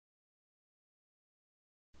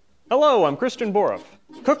Hello, I'm Christian Boruff.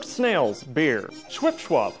 Cooked snails, beer.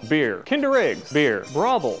 Schwip-schwap, beer. Kinder eggs, beer.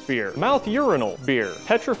 Brothel, beer. Mouth urinal, beer.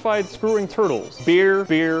 Petrified screwing turtles, beer,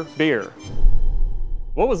 beer, beer.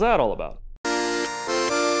 What was that all about?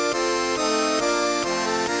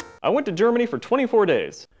 I went to Germany for 24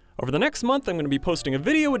 days. Over the next month, I'm going to be posting a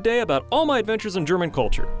video a day about all my adventures in German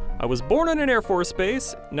culture. I was born on an Air Force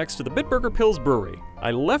base next to the Bitburger Pils Brewery.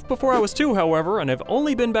 I left before I was 2, however, and have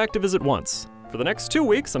only been back to visit once. For the next 2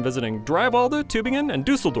 weeks, I'm visiting Dreiwalde, Tübingen, and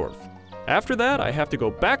Düsseldorf. After that, I have to go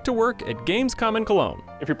back to work at Gamescom in Cologne.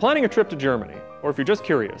 If you're planning a trip to Germany, or if you're just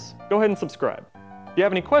curious, go ahead and subscribe. If you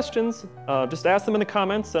have any questions, just ask them in the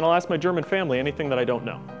comments, and I'll ask my German family anything that I don't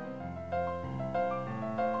know.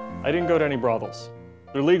 I didn't go to any brothels.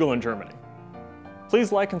 They're legal in Germany.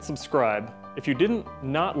 Please like and subscribe if you didn't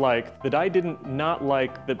like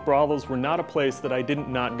that brothels were not a place that I didn't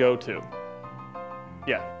not go to.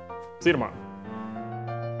 Yeah, see you tomorrow.